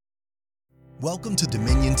Welcome to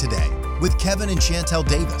Dominion Today with Kevin and Chantel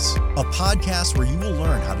Davis, a podcast where you will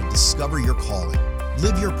learn how to discover your calling,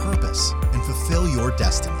 live your purpose, and fulfill your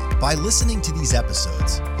destiny. By listening to these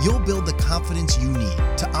episodes, you'll build the confidence you need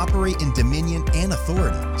to operate in dominion and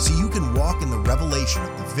authority so you can walk in the revelation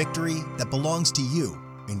of the victory that belongs to you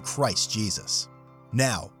in Christ Jesus.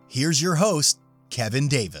 Now, here's your host, Kevin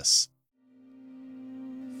Davis.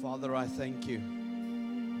 Father, I thank you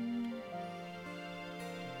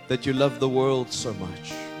that you love the world so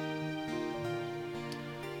much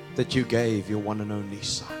that you gave your one and only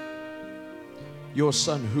Son, your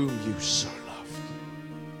Son whom you so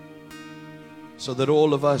loved, so that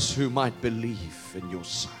all of us who might believe in your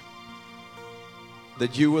Son,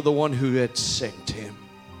 that you were the one who had sent him,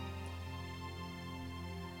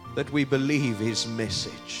 that we believe his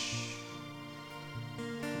message.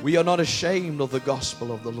 We are not ashamed of the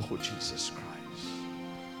gospel of the Lord Jesus Christ,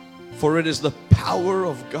 for it is the power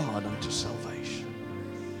of God unto salvation.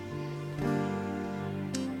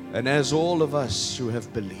 And as all of us who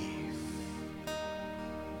have believed,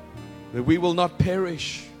 that we will not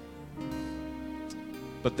perish,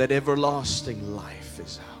 but that everlasting life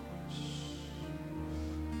is ours.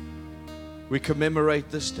 We commemorate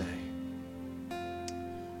this day,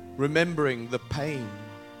 remembering the pain,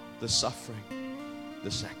 the suffering, the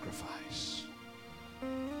sacrifice.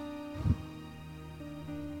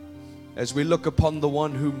 As we look upon the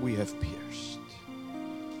one whom we have pierced,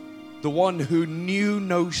 the one who knew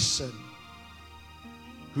no sin,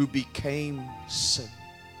 who became sin,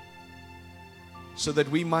 so that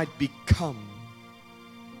we might become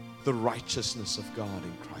the righteousness of God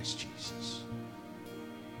in Christ Jesus.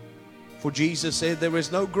 For Jesus said, there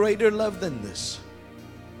is no greater love than this,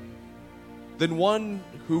 than one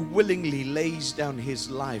who willingly lays down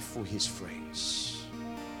his life for his friends.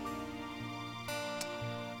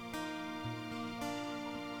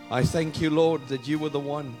 I thank you, Lord, that you were the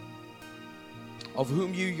one of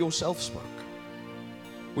whom you yourself spoke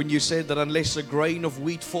when you said that unless a grain of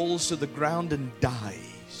wheat falls to the ground and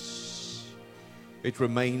dies, it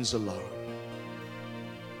remains alone.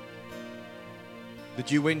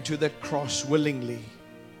 That you went to that cross willingly,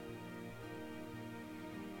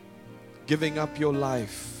 giving up your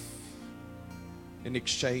life in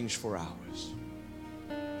exchange for ours.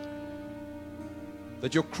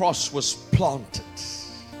 That your cross was planted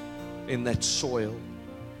in that soil,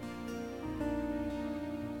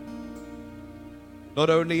 not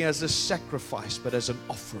only as a sacrifice but as an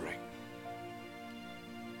offering,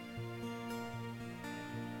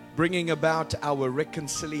 bringing about our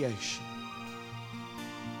reconciliation,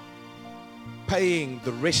 paying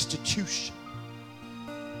the restitution,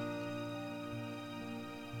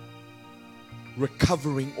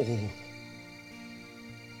 recovering all,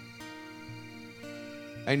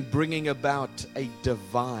 and bringing about a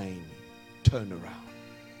divine turnaround.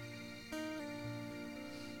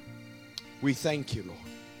 We thank you, Lord,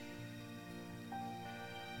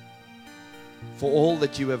 for all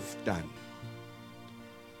that you have done,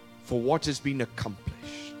 for what has been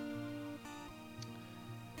accomplished.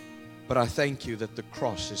 But I thank you that the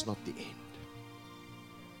cross is not the end,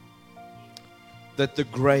 that the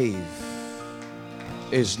grave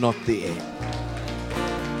is not the end.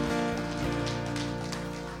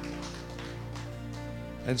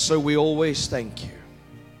 And so we always thank you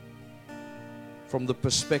from the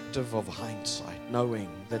perspective of hindsight, knowing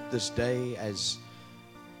that this day, as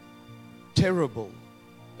terrible,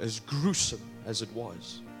 as gruesome as it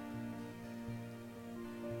was,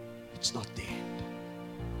 it's not the end,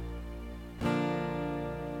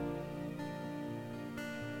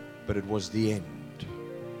 but it was the end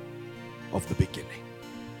of the beginning.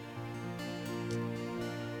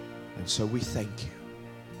 And so we thank you.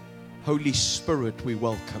 Holy Spirit, we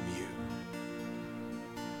welcome you.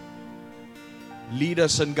 Lead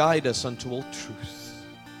us and guide us unto all truth.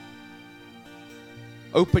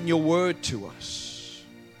 Open your word to us.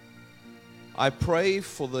 I pray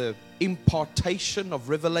for the impartation of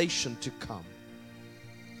revelation to come.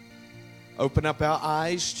 Open up our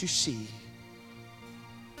eyes to see,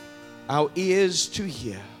 our ears to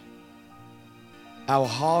hear, our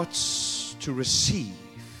hearts to receive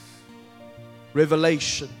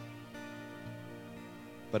revelation,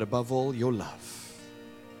 but above all, your love,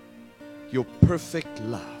 your perfect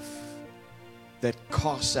love that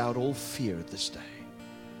casts out all fear this day,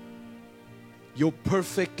 your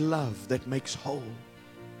perfect love that makes whole,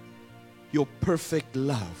 your perfect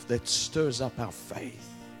love that stirs up our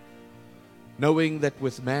faith, knowing that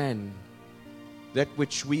with man, that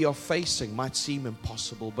which we are facing might seem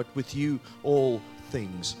impossible, but with you, all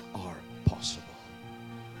things are possible.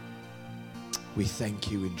 We thank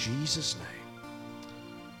you in Jesus' name.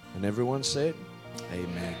 And everyone said,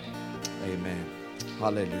 amen. Amen.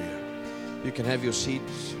 Hallelujah. You can have your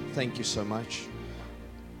seats. Thank you so much.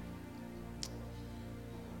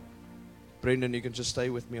 Brendan, you can just stay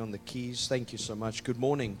with me on the keys. Thank you so much. Good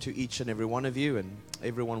morning to each and every one of you and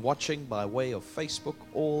everyone watching by way of Facebook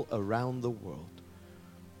all around the world.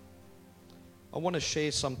 I want to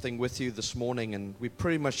share something with you this morning, and we're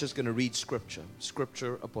pretty much just going to read scripture,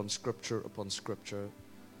 scripture upon scripture upon scripture.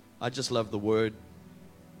 I just love the word,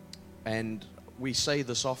 and we say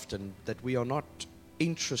this often, that we are not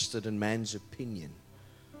interested in man's opinion,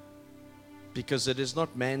 because it is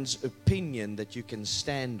not man's opinion that you can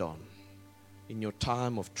stand on in your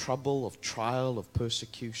time of trouble, of trial, of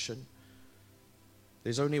persecution.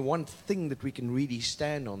 There's only one thing that we can really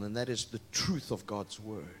stand on, and that is the truth of God's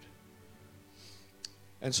word.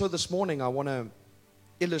 And so this morning I want to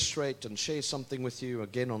illustrate and share something with you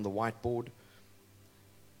again on the whiteboard.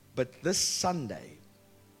 But this Sunday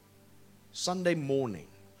morning,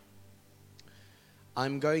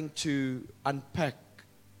 I'm going to unpack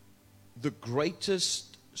the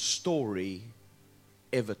greatest story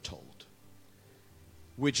ever told,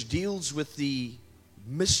 which deals with the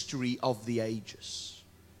mystery of the ages,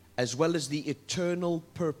 as well as the eternal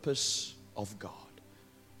purpose of God.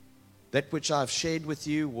 That which I've shared with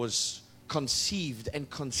you was conceived and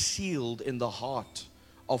concealed in the heart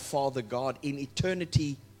of Father God in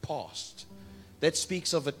eternity past. That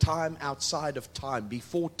speaks of a time outside of time,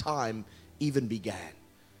 before time even began.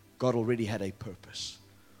 God already had a purpose.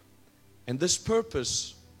 And this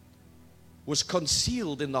purpose was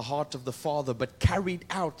concealed in the heart of the Father, but carried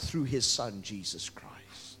out through His Son, Jesus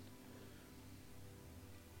Christ.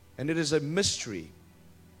 And it is a mystery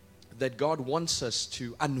that God wants us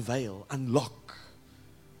to unveil, unlock,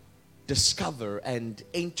 discover, and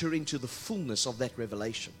enter into the fullness of that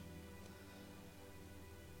revelation.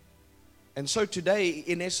 And so today,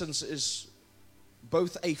 in essence, is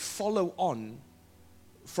both a follow-on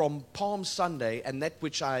from Palm Sunday and that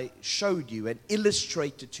which I showed you and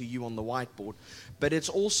illustrated to you on the whiteboard, but it's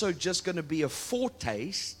also just going to be a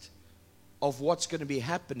foretaste of what's going to be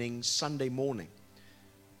happening Sunday morning.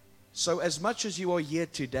 So as much as you are here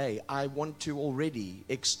today, I want to already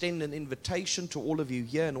extend an invitation to all of you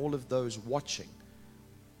here and all of those watching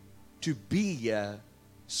to be here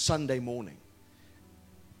Sunday morning.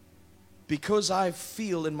 Because I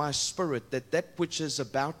feel in my spirit that that which is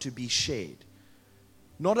about to be shared,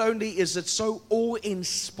 not only is it so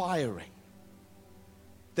awe-inspiring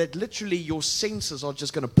that literally your senses are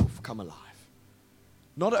just going to poof, come alive.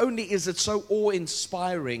 Not only is it so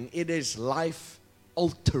awe-inspiring, it is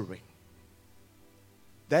life-altering.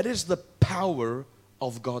 That is the power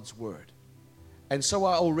of God's word. And so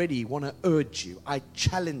I already want to urge you, I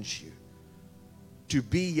challenge you to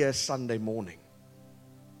be here Sunday morning,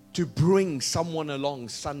 to bring someone along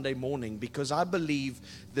Sunday morning, because I believe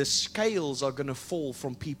the scales are going to fall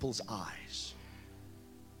from people's eyes.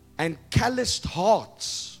 And calloused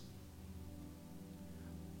hearts,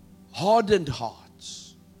 hardened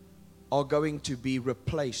hearts, are going to be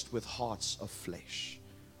replaced with hearts of flesh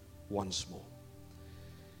once more.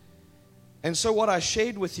 And so what I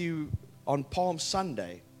shared with you on Palm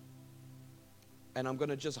Sunday, and I'm going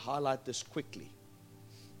to just highlight this quickly,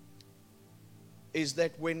 is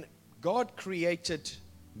that when God created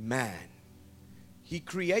man, He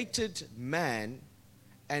created man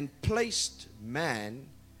and placed man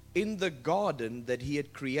in the garden that He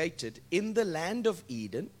had created in the land of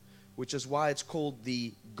Eden, which is why it's called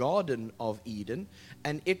the Garden of Eden,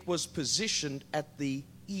 and it was positioned at the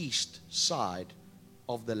east side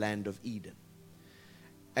of the land of Eden.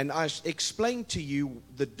 And I explained to you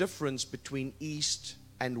the difference between east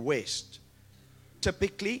and west.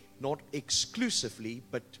 Typically, not exclusively,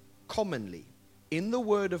 but commonly, in the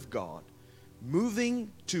Word of God,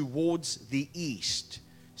 moving towards the east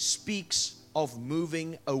speaks of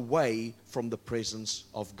moving away from the presence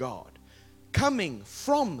of God. Coming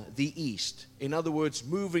from the east, in other words,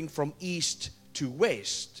 moving from east to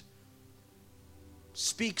west,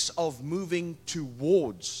 speaks of moving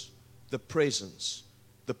towards the presence,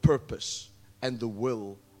 the purpose, and the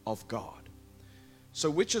will of God. So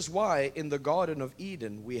which is why in the Garden of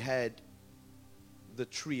Eden we had the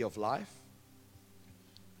tree of life,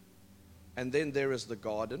 and then there is the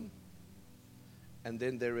garden, and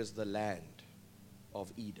then there is the land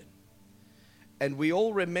of Eden. And we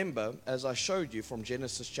all remember, as I showed you from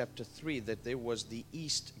Genesis chapter 3, that there was the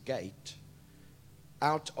east gate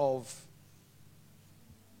out of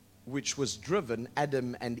which was driven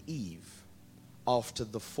Adam and Eve after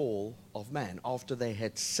the fall of man. After they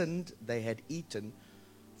had sinned, they had eaten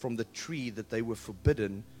from the tree that they were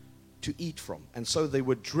forbidden to eat from. And so they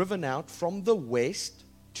were driven out from the west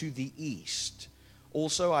to the east.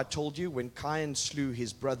 Also, I told you when Cain slew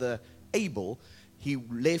his brother Abel, he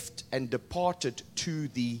left and departed to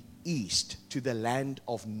the east, to the land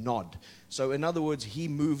of Nod. So in other words, he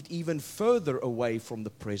moved even further away from the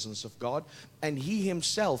presence of God, and he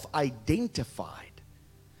himself identified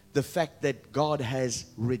the fact that God has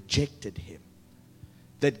rejected him,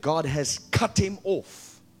 that God has cut him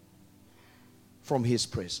off from his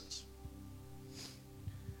presence.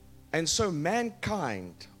 And so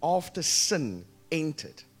mankind, after sin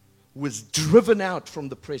entered, was driven out from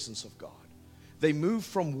the presence of God. They moved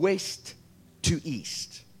from west to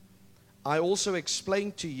east. I also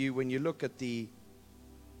explained to you, when you look at the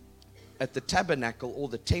tabernacle or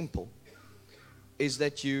the temple, is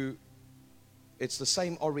that it's the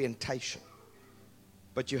same orientation,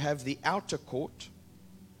 but you have the outer court.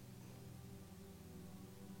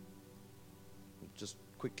 I'm just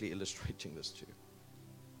quickly illustrating this to you.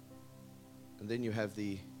 And then you have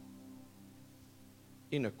the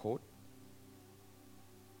inner court.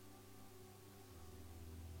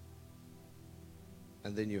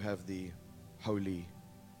 And then you have the Holy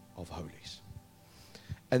of Holies.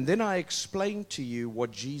 And then I explained to you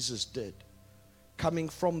what Jesus did, coming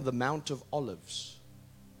from the Mount of Olives,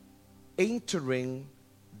 entering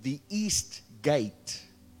the east gate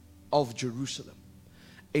of Jerusalem.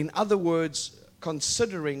 In other words,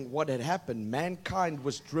 considering what had happened, mankind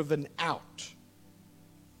was driven out.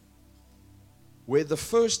 Where the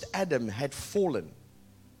first Adam had fallen,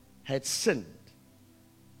 had sinned,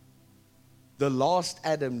 the last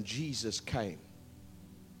Adam, Jesus, came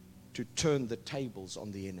to turn the tables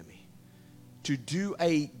on the enemy, to do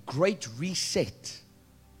a great reset,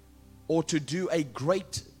 or to do a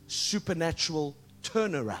great supernatural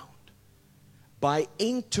turnaround by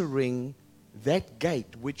entering that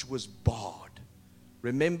gate which was barred.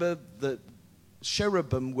 Remember, the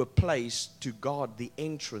cherubim were placed to guard the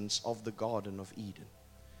entrance of the Garden of Eden.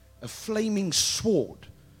 A flaming sword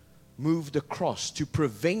moved across to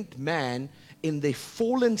prevent man in their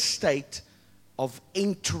fallen state of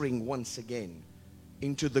entering once again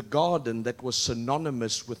into the garden that was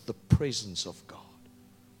synonymous with the presence of God.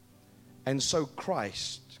 And so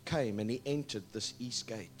Christ came and he entered this east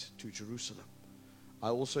gate to Jerusalem. I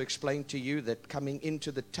also explained to you that coming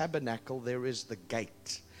into the tabernacle, there is the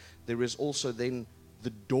gate. There is also then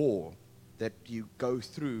the door that you go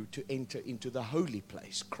through to enter into the holy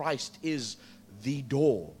place. Christ is the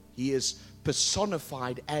door. He is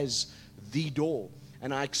personified as the door.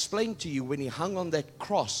 And I explained to you when he hung on that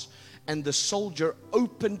cross and the soldier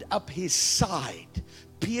opened up his side,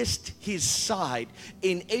 pierced his side.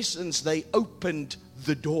 In essence, they opened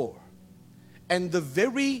the door. And the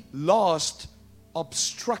very last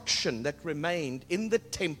obstruction that remained in the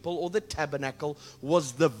temple or the tabernacle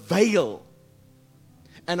was the veil.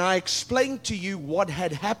 And I explained to you what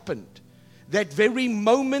had happened. That very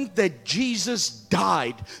moment that Jesus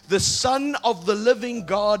died, the Son of the living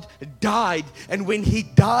God died. And when he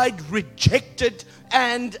died, rejected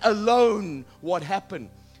and alone, what happened?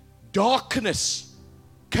 Darkness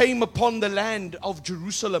came upon the land of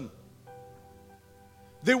Jerusalem.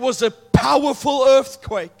 There was a powerful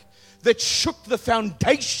earthquake that shook the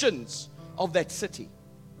foundations of that city.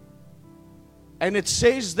 And it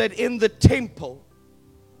says that in the temple,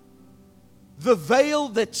 the veil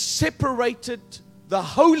that separated the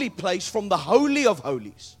holy place from the Holy of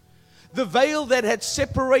Holies, the veil that had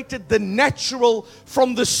separated the natural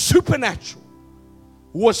from the supernatural,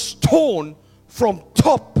 was torn from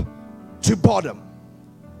top to bottom.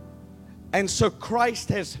 And so Christ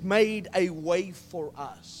has made a way for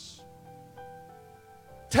us,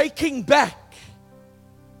 taking back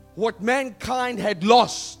what mankind had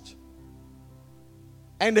lost,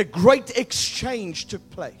 and a great exchange took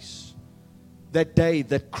place that day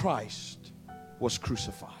that Christ was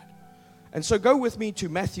crucified. And so go with me to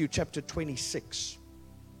Matthew chapter 26.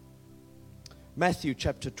 Matthew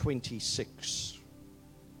chapter 26.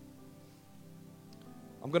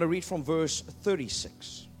 I'm going to read from verse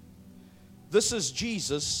 36. This is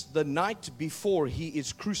Jesus the night before he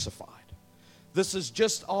is crucified. This is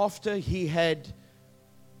just after he had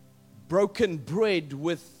broken bread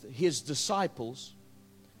with his disciples.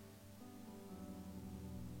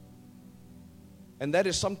 And that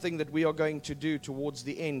is something that we are going to do towards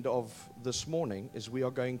the end of this morning, is we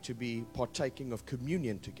are going to be partaking of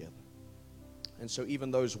communion together. And so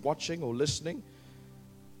even those watching or listening,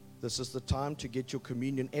 this is the time to get your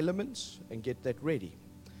communion elements and get that ready.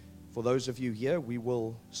 For those of you here, we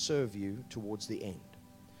will serve you towards the end.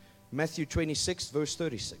 Matthew 26, verse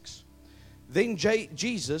 36. Then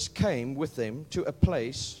Jesus came with them to a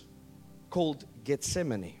place called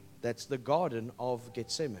Gethsemane. That's the Garden of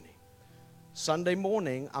Gethsemane. Sunday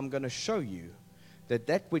morning, I'm going to show you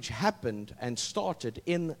that which happened and started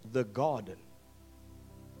in the garden.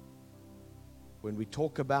 When we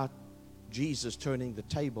talk about Jesus turning the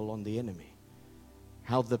table on the enemy,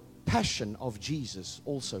 how the passion of Jesus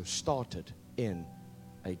also started in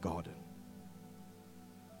a garden.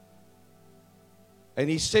 And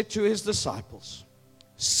he said to his disciples,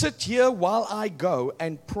 sit here while I go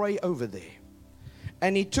and pray over there.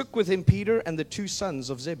 And he took with him Peter and the two sons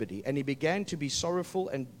of Zebedee, and he began to be sorrowful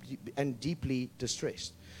and deeply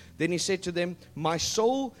distressed. Then he said to them, my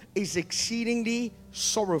soul is exceedingly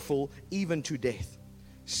sorrowful, even to death.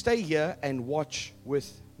 Stay here and watch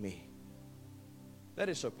with me. That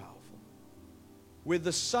is so powerful. Where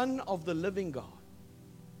the Son of the living God,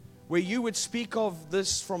 where you would speak of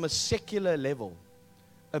this from a secular level,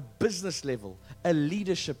 a business level, a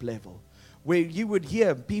leadership level, where you would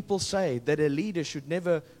hear people say that a leader should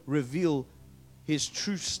never reveal his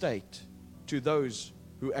true state to those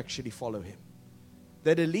who actually follow him.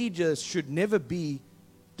 That a leader should never be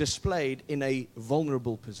displayed in a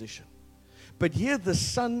vulnerable position. But here the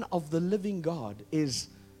Son of the living God is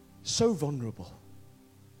so vulnerable,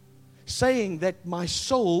 saying that my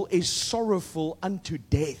soul is sorrowful unto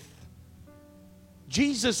death.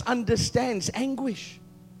 Jesus understands anguish.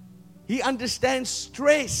 He understands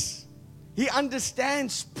stress. He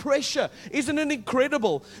understands pressure. Isn't it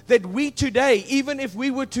incredible that we today, even if we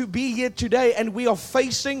were to be here today and we are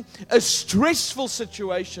facing a stressful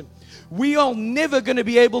situation, we are never going to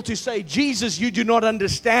be able to say, Jesus, you do not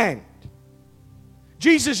understand.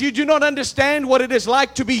 Jesus, you do not understand what it is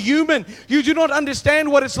like to be human. You do not understand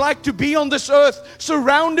what it's like to be on this earth,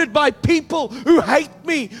 surrounded by people who hate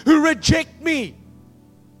me, who reject me.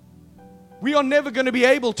 We are never going to be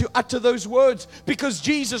able to utter those words because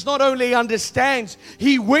Jesus not only understands,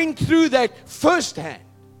 He went through that firsthand.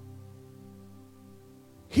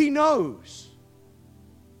 He knows.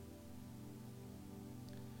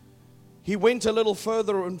 He went a little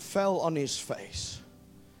further and fell on His face.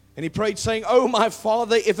 And He prayed saying, oh my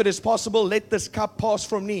Father, if it is possible, let this cup pass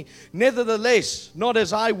from me. Nevertheless, not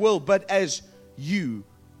as I will, but as you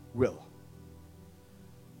will.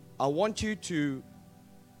 I want you to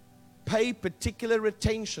pay particular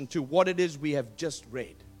attention to what it is we have just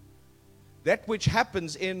read. That which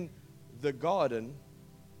happens in the Garden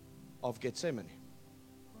of Gethsemane.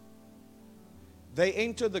 They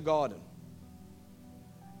entered the garden.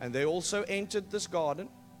 And they also entered this garden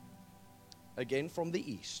again from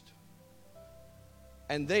the east.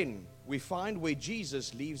 And then we find where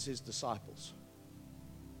Jesus leaves His disciples.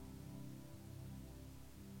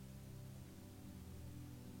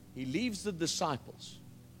 He leaves the disciples.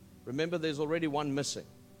 Remember, there's already one missing,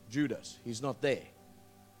 Judas. He's not there.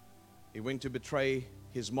 He went to betray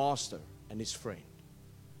his master and his friend,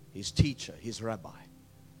 his teacher, his rabbi.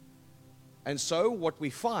 And so what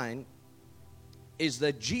we find is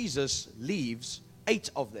that Jesus leaves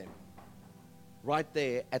 8 of them right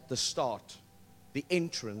there at the start, the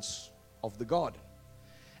entrance of the garden.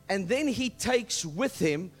 And then He takes with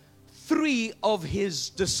Him 3 of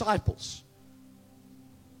His disciples.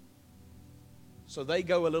 So they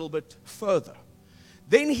go a little bit further.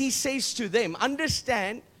 Then He says to them,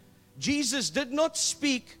 understand, Jesus did not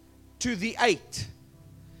speak to the 8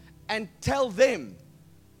 and tell them,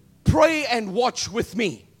 pray and watch with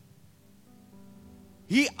me.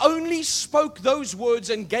 He only spoke those words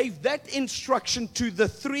and gave that instruction to the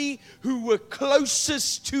 3 who were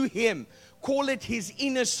closest to Him. Call it His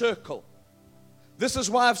inner circle. This is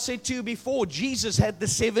why I've said to you before, Jesus had the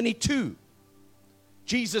 72.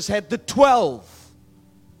 Jesus had the 12.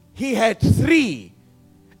 He had 3.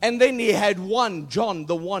 And then He had 1, John,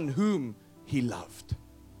 the one whom He loved.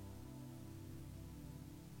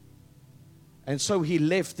 And so He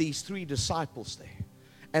left these 3 disciples there.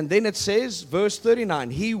 And then it says, verse 39,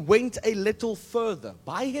 He went a little further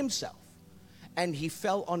by Himself, and He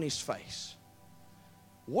fell on His face.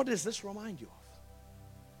 What does this remind you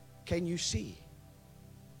of? Can you see?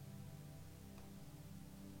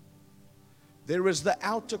 There is the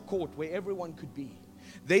outer court where everyone could be.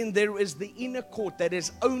 Then there is the inner court that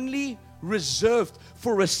is only reserved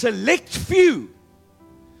for a select few.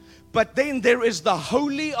 But then there is the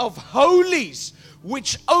Holy of Holies,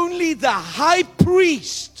 which only the high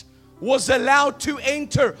priest was allowed to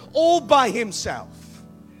enter all by himself.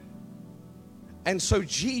 And so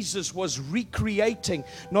Jesus was recreating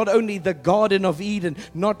not only the Garden of Eden,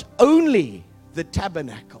 not only the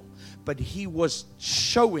tabernacle, but He was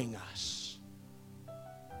showing us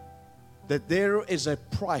that there is a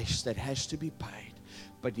price that has to be paid,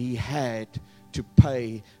 but He had to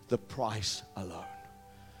pay the price alone.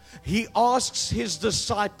 He asks His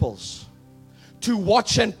disciples to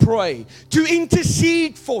watch and pray, to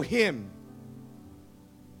intercede for him.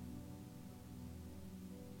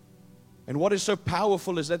 And what is so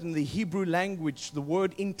powerful is that in the Hebrew language, the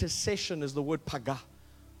word intercession is the word pagah.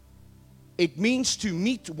 It means to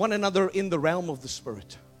meet one another in the realm of the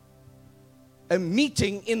Spirit. A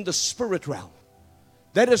meeting in the spirit realm.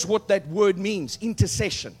 That is what that word means,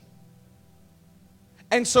 intercession.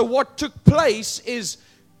 And so what took place is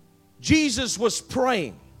Jesus was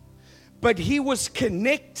praying, but he was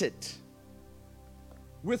connected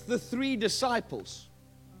with the 3 disciples.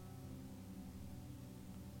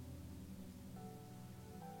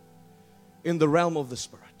 In the realm of the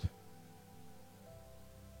Spirit.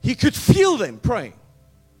 He could feel them praying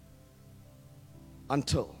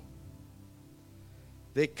until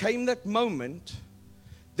there came that moment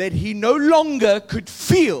that he no longer could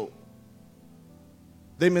feel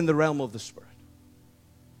them in the realm of the Spirit.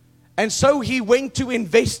 And so he went to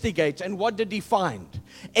investigate, and what did he find?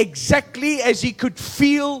 Exactly as he could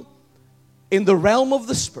feel in the realm of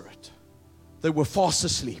the Spirit, they were fast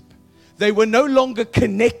asleep. They were no longer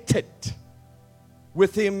connected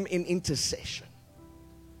with him in intercession.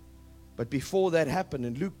 But before that happened,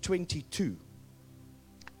 in Luke 22,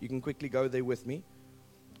 you can quickly go there with me.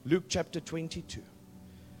 Luke chapter 22.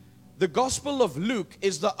 The Gospel of Luke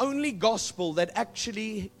is the only Gospel that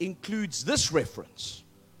actually includes this reference.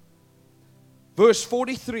 Verse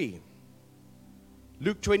 43.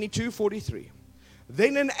 Luke 22:43.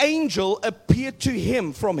 Then an angel appeared to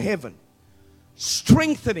him from heaven,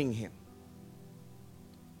 strengthening him.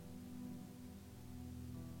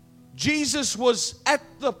 Jesus was at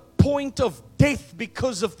the point of death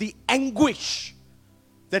because of the anguish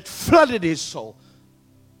that flooded his soul.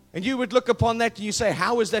 And you would look upon that and you say,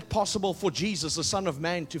 how is that possible for Jesus, the Son of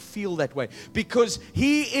Man, to feel that way? Because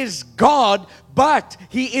he is God, but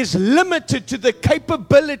he is limited to the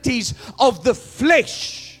capabilities of the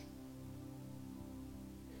flesh.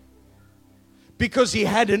 Because he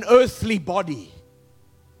had an earthly body.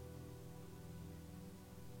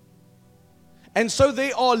 And so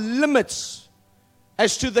there are limits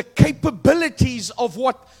as to the capabilities of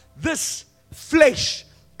what this flesh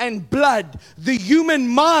and blood, the human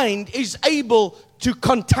mind, is able to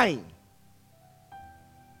contain.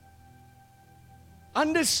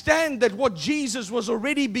 Understand that what Jesus was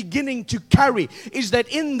already beginning to carry is that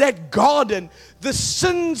in that garden, the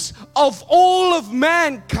sins of all of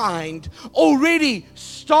mankind already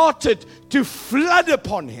started to flood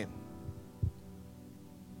upon him.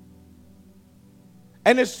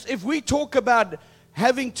 And if we talk about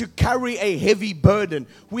having to carry a heavy burden,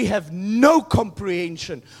 we have no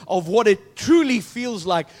comprehension of what it truly feels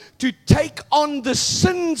like to take on the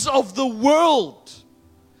sins of the world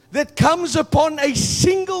that comes upon a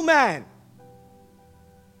single man.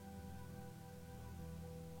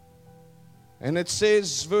 And it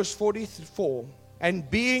says, verse 44, and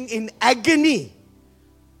being in agony.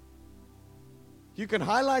 You can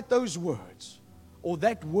highlight those words, or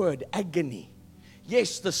that word, agony.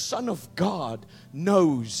 Yes, the Son of God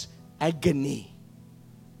knows agony.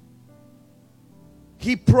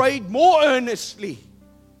 He prayed more earnestly.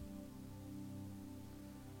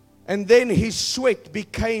 And then his sweat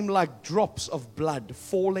became like drops of blood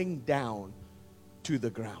falling down to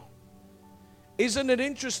the ground. Isn't it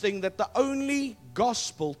interesting that the only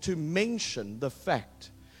gospel to mention the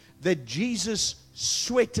fact that Jesus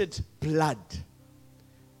sweated blood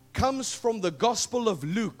comes from the Gospel of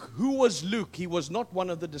Luke. Who was Luke? He was not one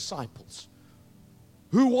of the disciples.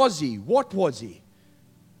 Who was he? What was he?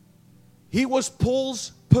 He was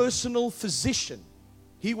Paul's personal physician.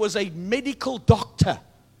 He was a medical doctor.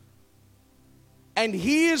 And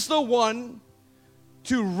he is the one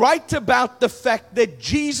to write about the fact that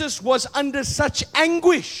Jesus was under such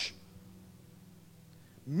anguish.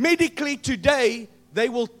 Medically today, they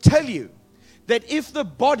will tell you that if the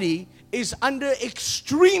body is under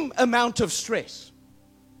extreme amount of stress,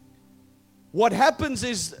 what happens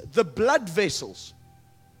is the blood vessels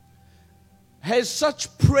has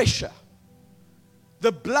such pressure.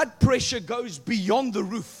 The blood pressure goes beyond the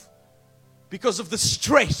roof because of the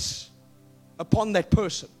stress upon that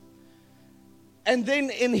person. And then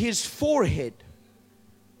in his forehead,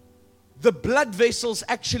 the blood vessels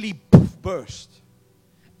actually burst.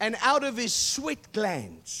 And out of his sweat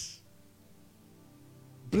glands,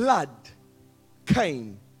 blood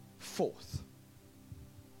came forth.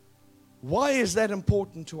 Why is that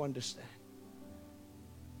important to understand?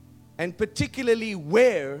 And particularly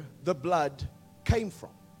where the blood came from.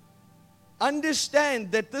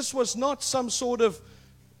 Understand that this was not some sort of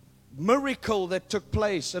miracle that took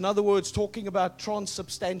place. In other words, talking about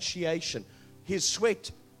transubstantiation. His sweat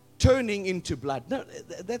turning into blood. No,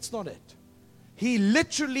 that's not it. He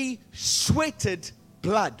literally sweated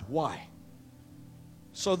blood. Why?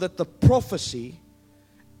 So that the prophecy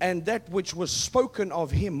and that which was spoken of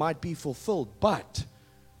him might be fulfilled. But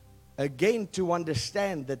again, to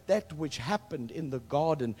understand that that which happened in the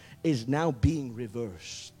garden is now being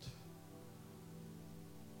reversed.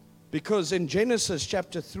 Because in Genesis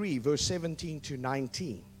chapter 3, verse 17 to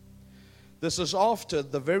 19, this is after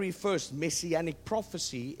the very first messianic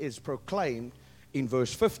prophecy is proclaimed in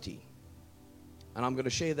verse 50. And I'm going to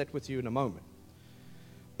share that with you in a moment.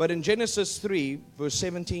 But in Genesis 3, verse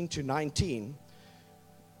 17 to 19,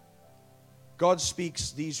 God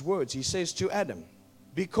speaks these words. He says to Adam,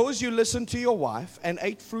 because you listened to your wife and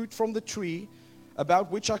ate fruit from the tree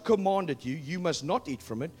about which I commanded you, you must not eat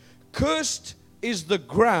from it. Cursed is the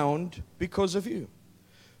ground because of you.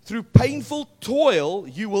 Through painful toil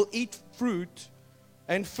you will eat fruit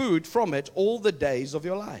and food from it all the days of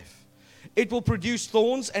your life. It will produce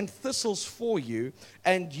thorns and thistles for you,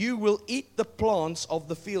 and you will eat the plants of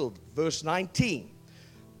the field. Verse 19.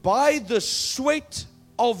 By the sweat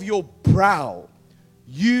of your brow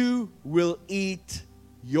you will eat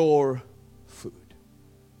your food.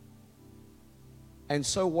 And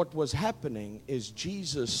so what was happening is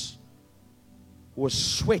Jesus was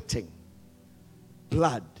sweating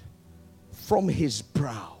blood from his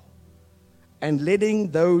brow and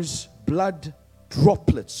letting those blood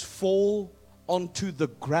droplets fall onto the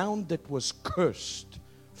ground that was cursed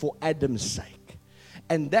for Adam's sake.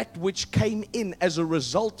 And that which came in as a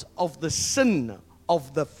result of the sin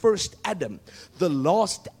of the first Adam, the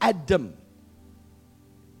last Adam,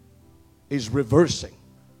 is reversing,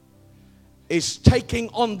 is taking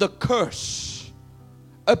on the curse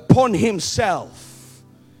upon himself.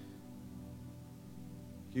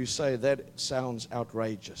 You say that sounds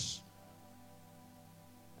outrageous.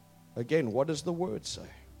 Again, what does the word say?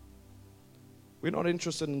 We're not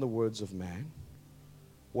interested in the words of man.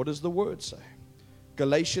 What does the word say?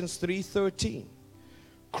 Galatians 3:13.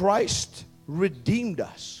 Christ redeemed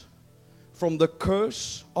us from the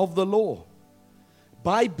curse of the law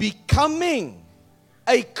by becoming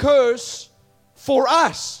a curse for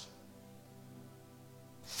us.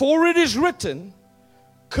 For it is written,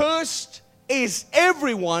 cursed is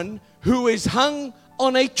everyone who is hung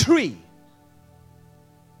on a tree.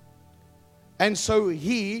 And so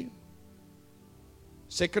he,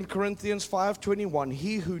 2 Corinthians 5:21,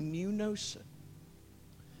 he who knew no sin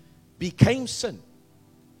became sin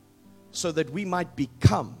so that we might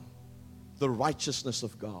become the righteousness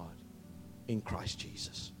of God in Christ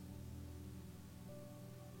Jesus.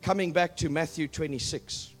 Coming back to Matthew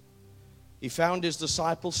 26, he found his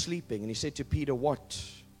disciples sleeping and he said to Peter, what?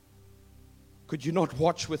 Could you not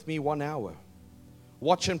watch with me 1 hour?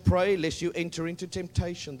 Watch and pray lest you enter into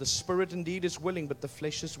temptation. The spirit indeed is willing, but the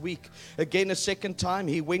flesh is weak. Again, a second time,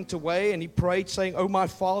 he went away and he prayed, saying, Oh, my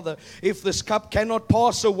Father, if this cup cannot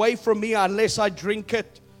pass away from me unless I drink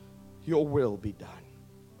it, your will be done.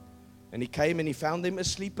 And he came and he found them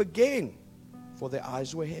asleep again, for their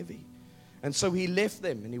eyes were heavy. And so he left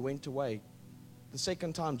them and he went away. The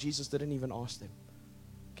second time, Jesus didn't even ask them,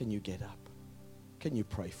 can you get up? Can you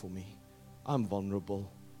pray for me? I'm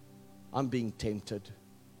vulnerable. I'm being tempted.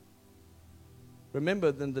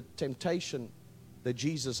 Remember then the temptation that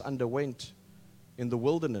Jesus underwent in the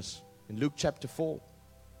wilderness in Luke chapter 4.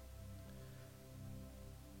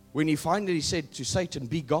 When he finally said to Satan,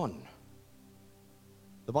 be gone.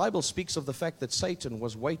 The Bible speaks of the fact that Satan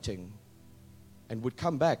was waiting and would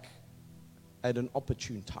come back at an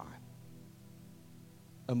opportune time.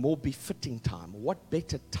 A more befitting time. What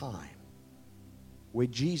better time where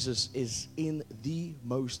Jesus is in the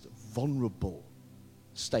most vulnerable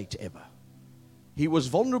state ever. He was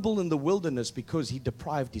vulnerable in the wilderness because he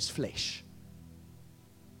deprived his flesh.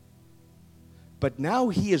 But now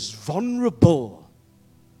he is vulnerable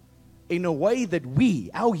in a way that we,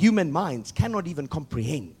 our human minds, cannot even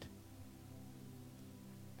comprehend.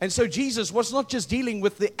 And so Jesus was not just dealing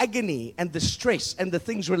with the agony and the stress and the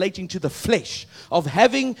things relating to the flesh of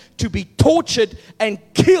having to be tortured and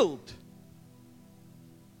killed.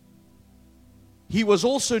 He was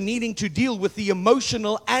also needing to deal with the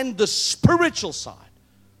emotional and the spiritual side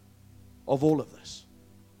of all of this.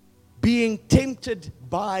 Being tempted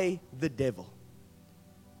by the devil.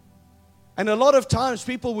 And a lot of times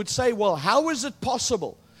people would say, well, how is it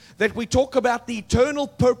possible that we talk about the eternal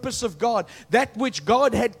purpose of God, that which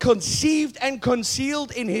God had conceived and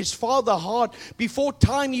concealed in his Father's heart before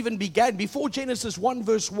time even began, before Genesis 1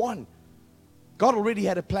 verse 1. God already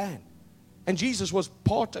had a plan. And Jesus was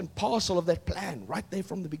part and parcel of that plan right there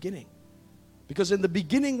from the beginning. Because in the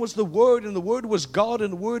beginning was the Word, and the Word was God,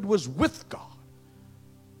 and the Word was with God.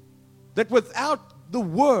 That without the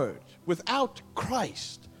Word, Without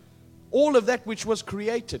Christ, all of that which was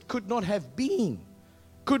created could not have been,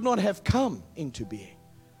 could not have come into being.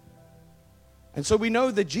 And so we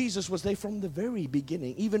know that Jesus was there from the very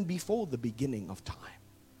beginning, even before the beginning of time.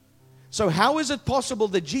 So how is it possible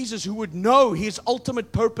that Jesus, who would know his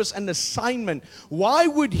ultimate purpose and assignment, why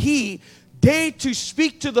would he dare to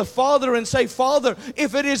speak to the Father and say, Father,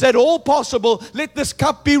 if it is at all possible, let this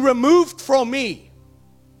cup be removed from me?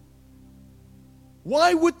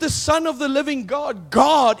 Why would the Son of the living God,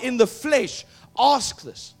 God in the flesh, ask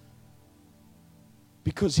this?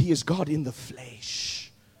 Because he is God in the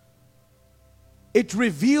flesh. It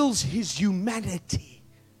reveals his humanity.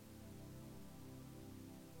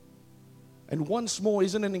 And once more,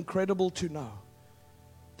 isn't it incredible to know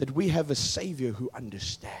that we have a Savior who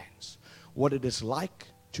understands what it is like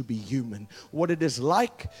to be human, what it is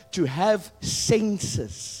like to have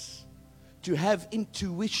senses, to have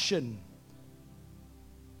intuition,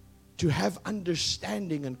 to have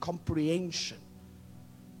understanding and comprehension.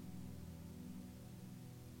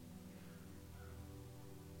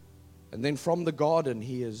 And then from the garden,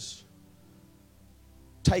 he is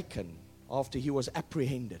taken after he was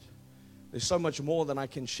apprehended. There's so much more than I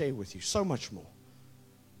can share with you, so much more.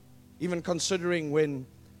 Even considering when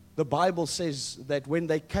the Bible says that when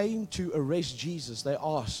they came to arrest Jesus, they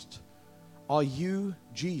asked, are you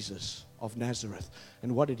Jesus of Nazareth?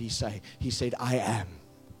 And what did he say? He said, I am.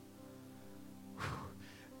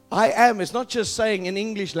 I am is not just saying in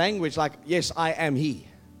English language like, yes, I am he.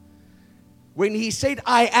 When he said,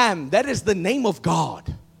 I am, that is the name of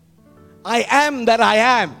God. I am that I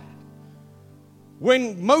am.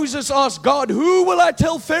 When Moses asked God, who will I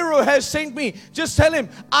tell Pharaoh has sent me? Just tell him,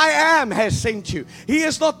 I am has sent you. He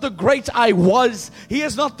is not the great I was. He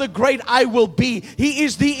is not the great I will be. He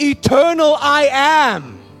is the eternal I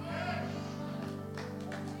am.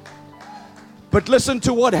 But listen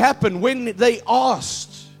to what happened when they asked,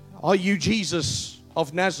 are you Jesus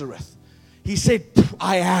of Nazareth? He said,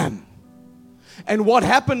 I am. And what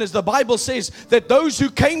happened is the Bible says that those who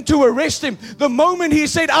came to arrest him, the moment he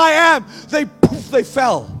said, I am, they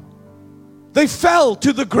fell. They fell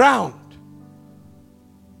to the ground.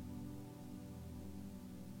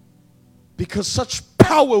 Because such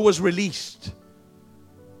power was released.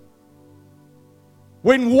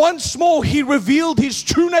 When once more he revealed his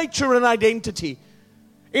true nature and identity.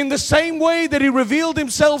 In the same way that he revealed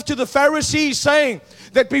himself to the Pharisees, saying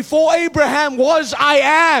that before Abraham was, I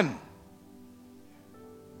am.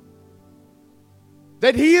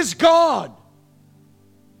 That he is God.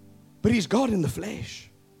 But he's God in the flesh.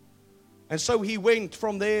 And so he went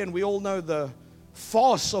from there, and we all know the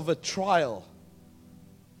farce of a trial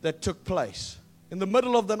that took place. In the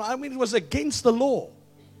middle of the night, I mean, it was against the law.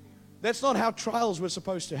 That's not how trials were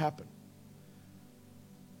supposed to happen.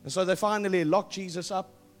 And so they finally locked Jesus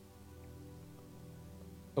up,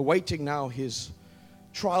 awaiting now his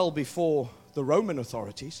trial before the Roman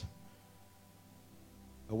authorities,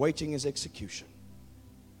 awaiting his execution.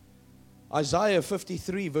 Isaiah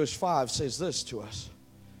 53 verse 5 says this to us.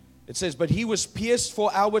 It says, but he was pierced for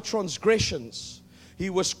our transgressions. He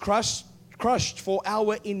was crushed for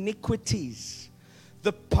our iniquities.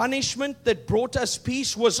 The punishment that brought us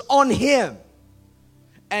peace was on him.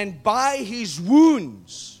 And by his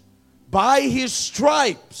wounds, by his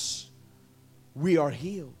stripes, we are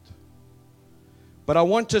healed. But I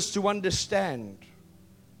want us to understand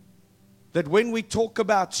that when we talk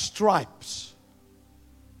about stripes,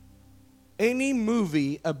 any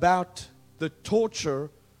movie about the torture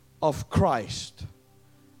of Christ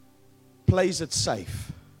plays it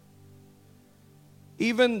safe.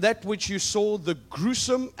 Even that which you saw, the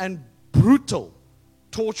gruesome and brutal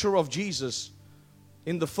torture of Jesus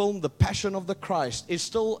in the film The Passion of the Christ, is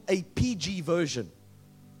still a PG version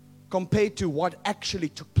compared to what actually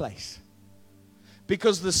took place.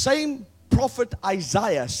 Because the same prophet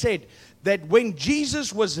Isaiah said that when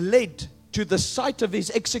Jesus was led to the site of his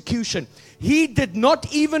execution, he did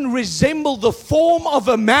not even resemble the form of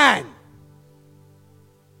a man.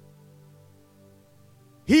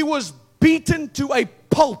 He was beaten to a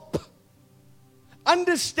pulp.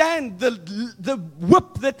 Understand the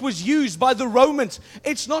whip that was used by the Romans.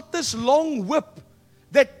 It's not this long whip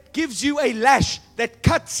that gives you a lash, that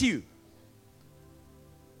cuts you.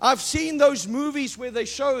 I've seen those movies where they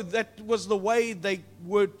show that was the way they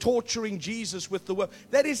were torturing Jesus with the whip.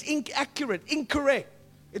 That is inaccurate, incorrect.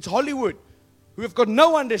 It's Hollywood, who have got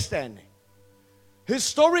no understanding.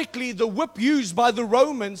 Historically, the whip used by the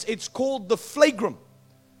Romans, it's called the flagrum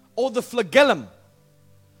or the flagellum.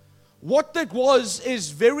 What that was is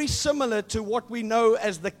very similar to what we know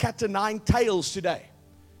as the cat o' nine tails today.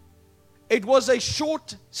 It was a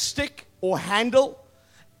short stick or handle,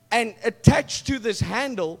 And attached to this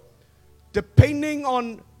handle, depending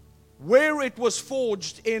on where it was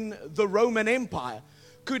forged in the Roman Empire,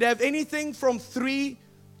 could have anything from 3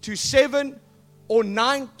 to 7 or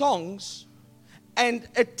 9 tongs, and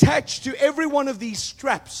attached to every one of these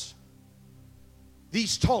straps,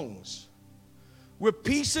 these tongs, were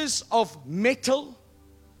pieces of metal,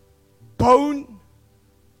 bone,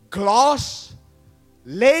 glass,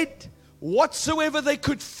 lead, whatsoever they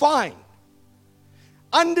could find.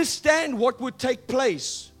 Understand what would take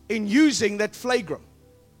place in using that flagrum.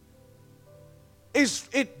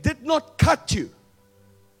 It did not cut you.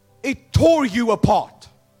 It tore you apart.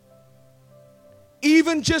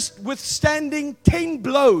 Even just withstanding 10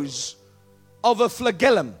 blows of a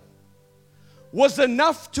flagellum was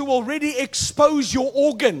enough to already expose your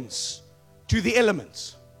organs to the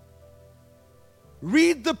elements.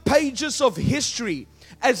 Read the pages of history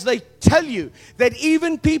as they tell you that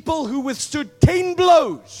even people who withstood 10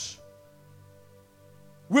 blows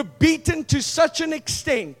were beaten to such an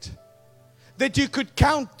extent that you could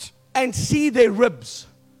count and see their ribs.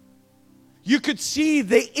 You could see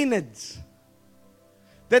their innards.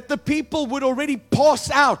 That the people would already pass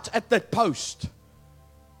out at that post.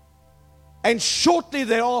 And shortly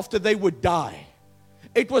thereafter they would die.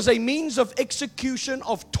 It was a means of execution,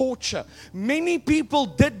 of torture. Many people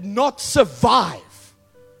did not survive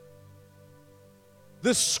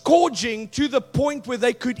the scourging to the point where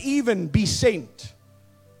they could even be sent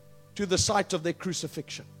to the site of their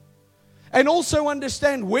crucifixion. And also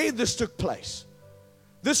understand where this took place.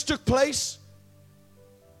 This took place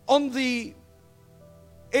on the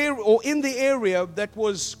air, or in the area that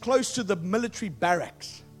was close to the military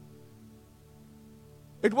barracks.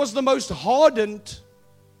 It was the most hardened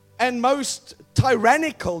and most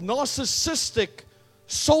tyrannical, narcissistic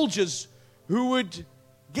soldiers who would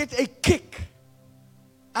get a kick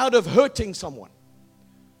out of hurting someone.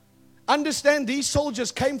 Understand, these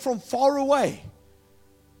soldiers came from far away.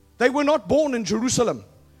 They were not born in Jerusalem.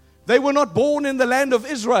 They were not born in the land of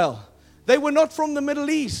Israel. They were not from the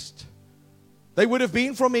Middle East. They would have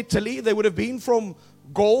been from Italy. They would have been from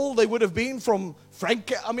Gaul. They would have been from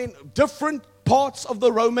different parts of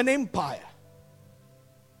the Roman Empire.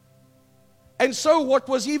 And so what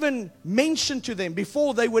was even mentioned to them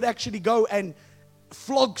before they would actually go and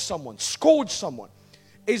flog someone, scourge someone,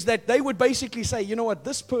 is that they would basically say, you know what,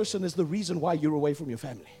 this person is the reason why you're away from your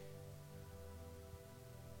family.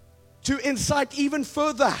 To incite even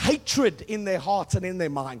further hatred in their hearts and in their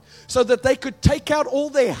mind, so that they could take out all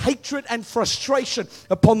their hatred and frustration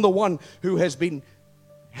upon the one who has been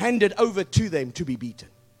handed over to them to be beaten.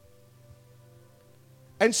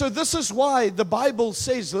 And so this is why the Bible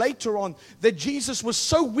says later on that Jesus was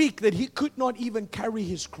so weak that he could not even carry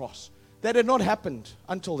his cross. That had not happened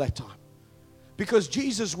until that time. Because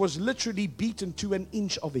Jesus was literally beaten to an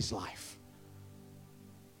inch of his life.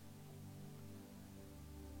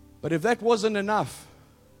 But if that wasn't enough,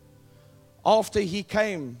 after he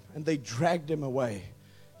came and they dragged him away,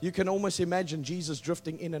 you can almost imagine Jesus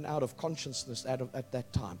drifting in and out of consciousness at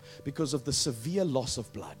that time because of the severe loss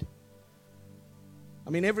of blood. I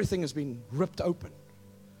mean, everything has been ripped open.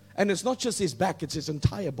 And it's not just his back, it's his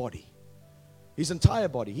entire body. His entire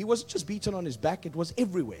body. He wasn't just beaten on his back, it was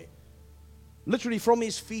everywhere. Literally from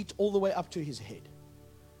his feet all the way up to his head.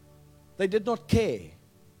 They did not care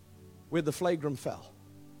where the flagrum fell.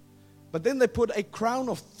 But then they put a crown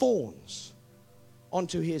of thorns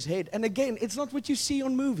onto his head. And again, it's not what you see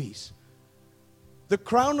on movies. The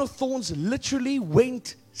crown of thorns literally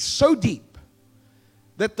went so deep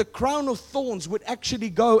that the crown of thorns would actually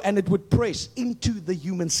go and it would press into the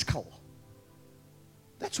human skull.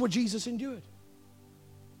 That's what Jesus endured.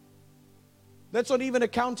 That's not even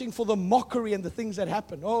accounting for the mockery and the things that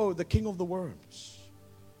happened. Oh, the king of the worms.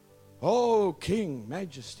 Oh, king,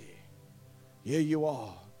 majesty. Here you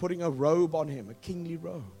are. Putting a robe on him, a kingly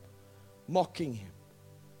robe, mocking him.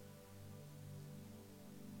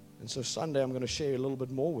 And so Sunday I'm going to share a little bit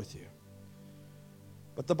more with you.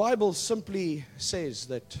 But the Bible simply says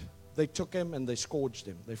that they took him and they scourged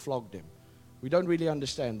him, they flogged him. We don't really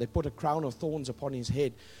understand. They put a crown of thorns upon his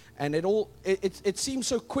head, and it seems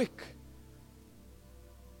so quick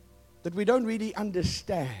that we don't really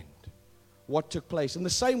understand what took place. In the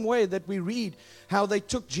same way that we read how they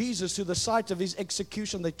took Jesus to the site of his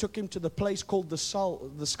execution, they took him to the place called the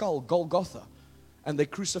skull, Golgotha, and they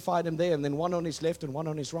crucified him there, and then one on his left and one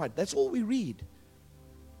on his right. That's all we read.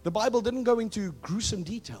 The Bible didn't go into gruesome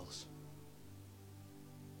details.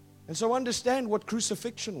 And so understand what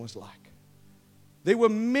crucifixion was like. There were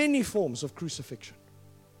many forms of crucifixion.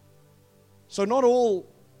 So not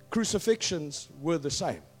all crucifixions were the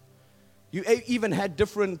same. You even had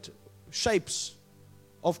different shapes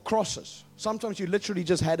of crosses. Sometimes you literally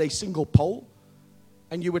just had a single pole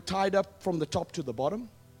and you were tied up from the top to the bottom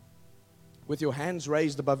with your hands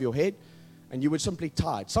raised above your head, and you would simply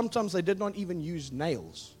tie it. Sometimes they did not even use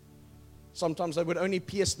nails. Sometimes they would only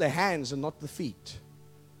pierce their hands and not the feet.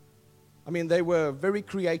 I mean, they were very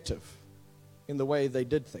creative in the way they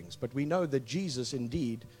did things. But we know that Jesus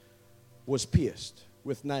indeed was pierced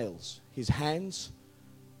with nails, his hands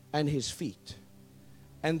and his feet.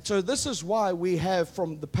 And so this is why we have,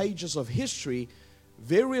 from the pages of history,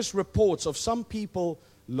 various reports of some people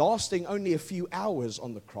lasting only a few hours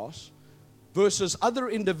on the cross versus other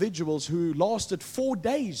individuals who lasted 4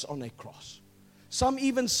 days on a cross. Some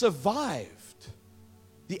even survived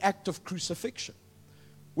the act of crucifixion,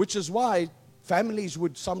 which is why families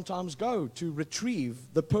would sometimes go to retrieve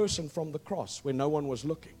the person from the cross when no one was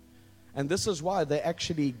looking. And this is why they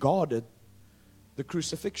actually guarded the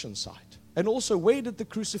crucifixion site. And also, where did the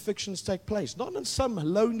crucifixions take place? Not on some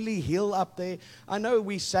lonely hill up there. I know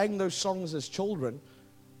we sang those songs as children,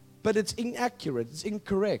 but it's inaccurate, it's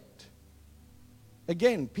incorrect.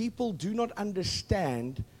 Again, people do not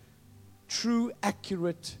understand true,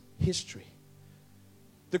 accurate history.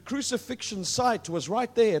 The crucifixion site was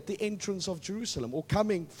right there at the entrance of Jerusalem, or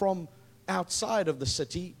coming from outside of the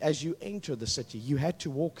city. As you enter the city, you had to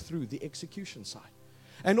walk through the execution site.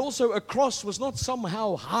 And also, a cross was not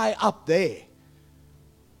somehow high up there.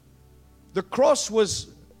 The cross was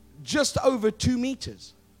just over 2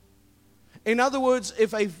 meters. In other words,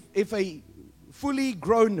 if a fully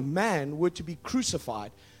grown man were to be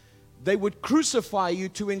crucified, they would crucify you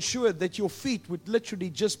to ensure that your feet would literally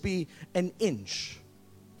just be an inch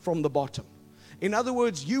from the bottom. In other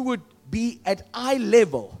words, you would be at eye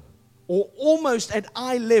level, or almost at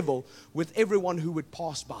eye level, with everyone who would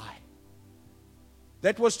pass by.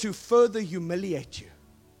 That was to further humiliate you.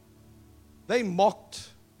 They mocked.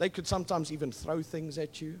 They could sometimes even throw things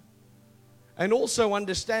at you. And also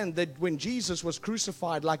understand that when Jesus was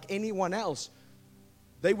crucified like anyone else,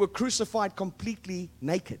 they were crucified completely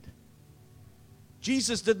naked.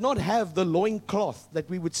 Jesus did not have the loincloth that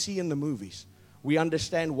we would see in the movies. We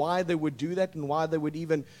understand why they would do that and why they would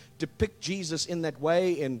even depict Jesus in that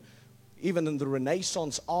way, and even in the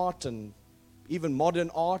Renaissance art and even modern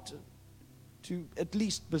art, to at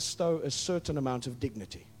least bestow a certain amount of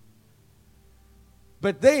dignity.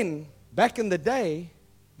 But then, back in the day,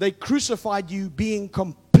 they crucified you being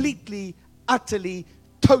completely, utterly,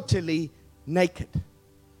 totally naked.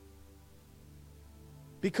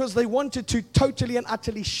 Because they wanted to totally and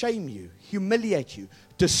utterly shame you, humiliate you,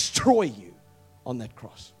 destroy you on that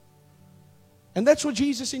cross. And that's what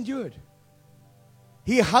Jesus endured.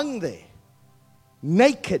 He hung there,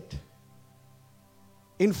 naked,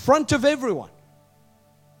 in front of everyone.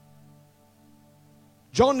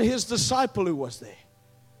 John, his disciple, who was there.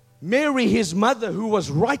 Mary, his mother, who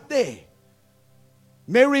was right there.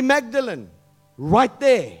 Mary Magdalene, right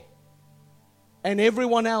there. And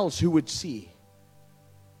everyone else who would see.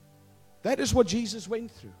 That is what Jesus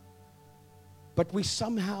went through. But we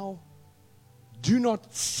somehow do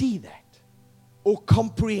not see that or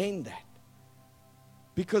comprehend that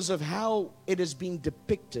because of how it has been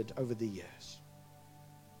depicted over the years.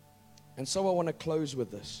 And so I want to close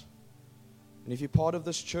with this. And if you're part of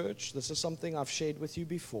this church, this is something I've shared with you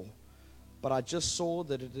before. But I just saw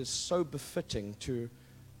that it is so befitting to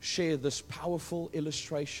share this powerful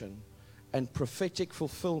illustration and prophetic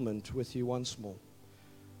fulfillment with you once more.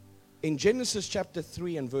 In Genesis chapter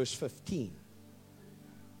 3 and verse 15,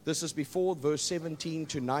 this is before verse 17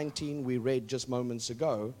 to 19 we read just moments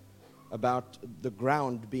ago about the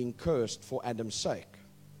ground being cursed for Adam's sake.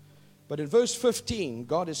 But in verse 15,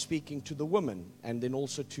 God is speaking to the woman and then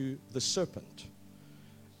also to the serpent.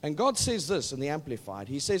 And God says this in the Amplified.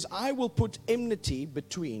 He says, I will put enmity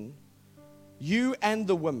between you and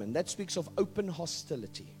the woman. That speaks of open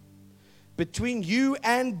hostility. Between you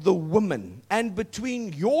and the woman, and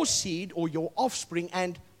between your seed or your offspring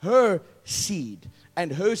and her seed.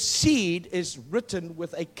 And her seed is written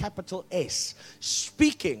with a capital S,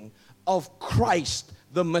 speaking of Christ,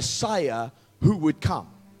 the Messiah, who would come.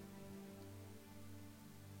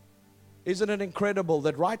 Isn't it incredible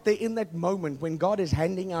that right there in that moment when God is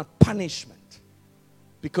handing out punishment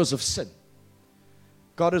because of sin,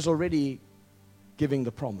 God is already giving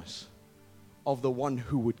the promise of the one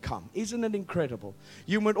who would come? Isn't it incredible?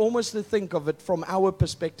 You would almost think of it from our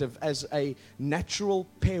perspective as a natural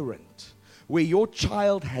parent, where your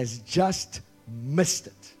child has just missed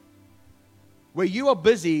it, where you are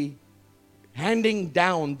busy handing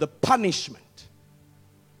down the punishment.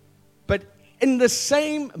 But in the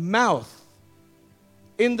same mouth,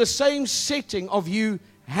 in the same setting of you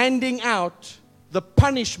handing out the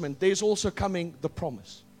punishment, there's also coming the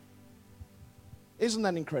promise. Isn't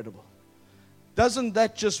that incredible? Doesn't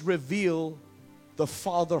that just reveal the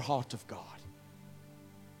Father heart of God?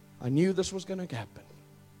 I knew this was going to happen.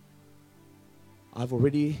 I've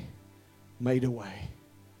already made a way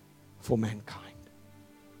for mankind.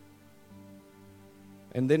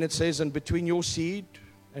 And then it says, and between your seed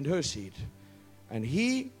and her seed, and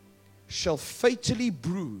he shall fatally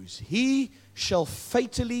bruise, he shall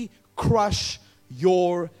fatally crush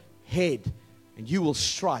your head, and you will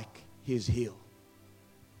strike his heel.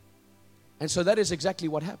 And so that is exactly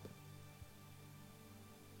what happened.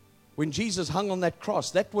 When Jesus hung on that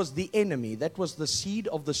cross, that was the enemy, that was the seed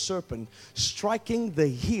of the serpent striking the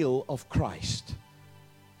heel of Christ.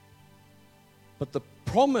 But the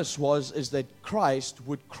promise is that Christ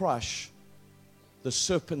would crush the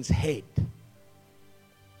serpent's head.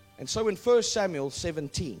 And so in 1 Samuel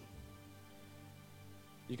 17,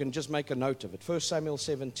 you can just make a note of it. 1 Samuel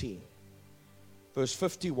 17, verse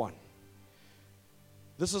 51.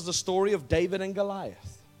 This is the story of David and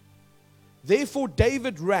Goliath. Therefore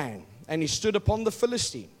David ran, and he stood upon the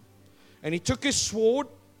Philistine. And he took his sword,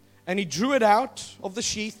 and he drew it out of the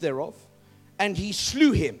sheath thereof, and he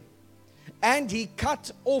slew him. And he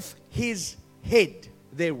cut off his head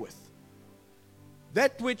therewith.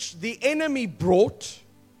 That which the enemy brought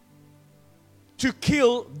to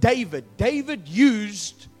kill David, David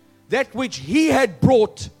used that which he had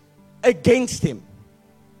brought against him.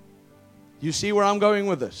 You see where I'm going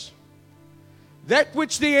with this? That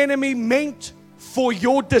which the enemy meant for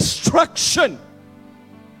your destruction,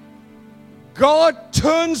 God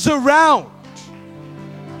turns around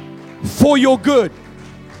for your good.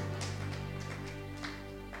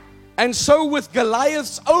 And so with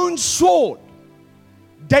Goliath's own sword,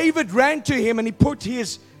 David ran to him and he put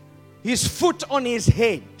his foot on his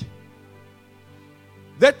head.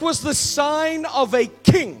 That was the sign of a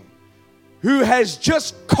king who has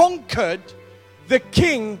just conquered the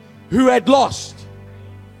king who had lost.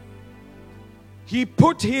 He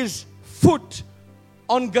put his foot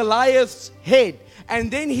on Goliath's head, and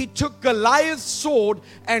then he took Goliath's sword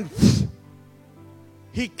and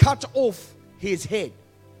he cut off his head.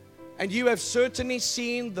 And you have certainly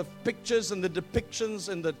seen the pictures and the depictions,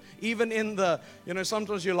 and even in the,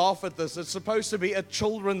 sometimes you laugh at this. It's supposed to be a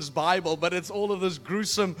children's Bible, but it's all of this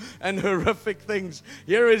gruesome and horrific things.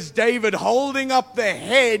 Here is David holding up the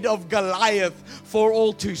head of Goliath for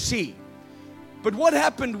all to see. But what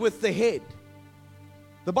happened with the head?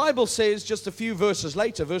 The Bible says just a few verses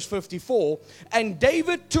later, verse 54, and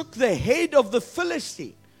David took the head of the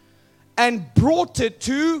Philistine and brought it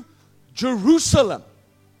to Jerusalem.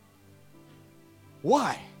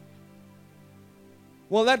 Why?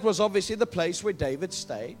 Well, that was obviously the place where David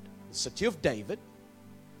stayed, the city of David.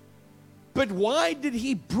 But why did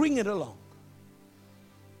he bring it along?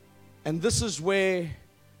 And this is where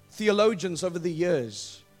theologians over the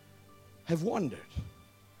years have wondered,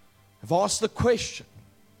 have asked the question.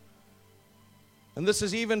 And this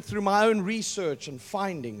is even through my own research and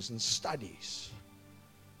findings and studies,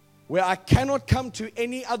 where I cannot come to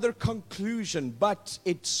any other conclusion but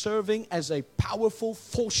it's serving as a powerful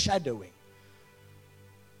foreshadowing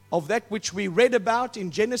of that which we read about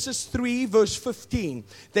in Genesis 3 verse 15,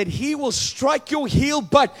 that he will strike your heel,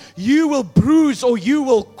 but you will bruise or you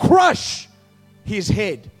will crush his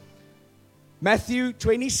head. Matthew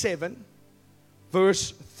 27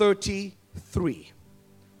 verse 33.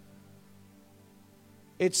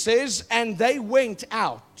 It says, and they went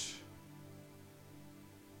out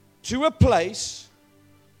to a place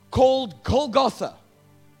called Golgotha,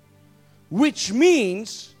 which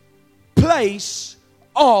means place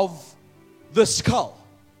of the skull.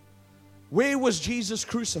 Where was Jesus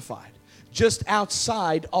crucified? Just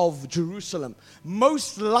outside of Jerusalem.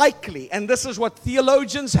 Most likely, and this is what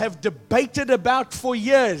theologians have debated about for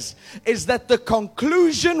years, is that the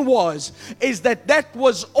conclusion is that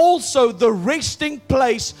was also the resting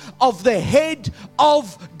place of the head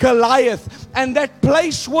of Goliath. And that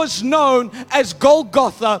place was known as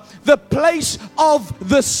Golgotha, the place of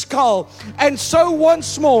the skull. And so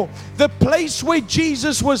once more, the place where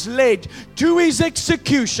Jesus was led to his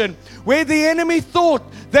execution, where the enemy thought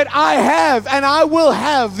that I have and I will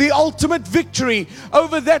have the ultimate victory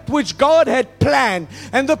over that which God had planned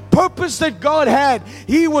and the purpose that God had.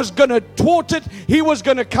 He was going to thwart it. He was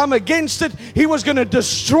going to come against it. He was going to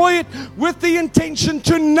destroy it with the intention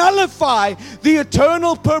to nullify the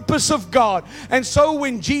eternal purpose of God. And so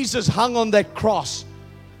when Jesus hung on that cross,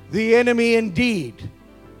 the enemy indeed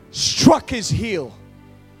struck his heel.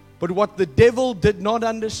 But what the devil did not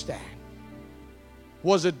understand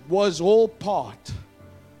was it was all part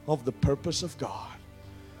of the purpose of God.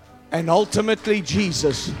 And ultimately,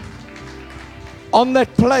 Jesus, on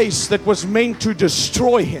that place that was meant to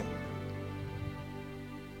destroy him,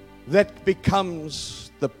 that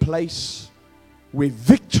becomes the place where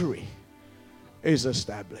victory is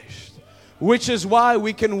established. Which is why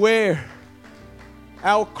we can wear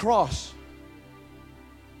our cross,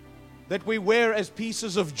 that we wear as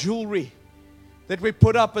pieces of jewelry, that we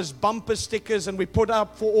put up as bumper stickers and we put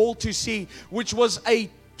up for all to see, which was a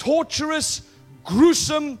torturous,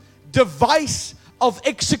 gruesome device of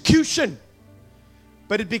execution.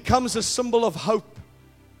 But it becomes a symbol of hope,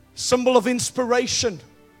 symbol of inspiration,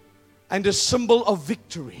 and a symbol of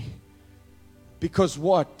victory. Because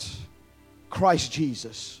what Christ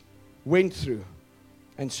Jesus went through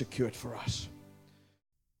and secured for us.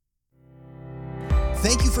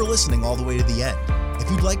 Thank you for listening all the way to the end. If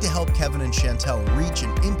you'd like to help Kevin and Chantel reach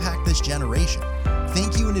and impact this generation,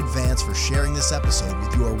 thank you in advance for sharing this episode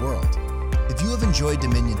with your world. If you have enjoyed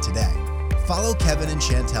Dominion today, follow Kevin and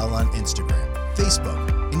Chantel on Instagram,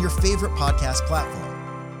 Facebook, and your favorite podcast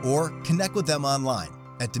platform, or connect with them online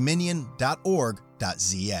at dominion.org.za.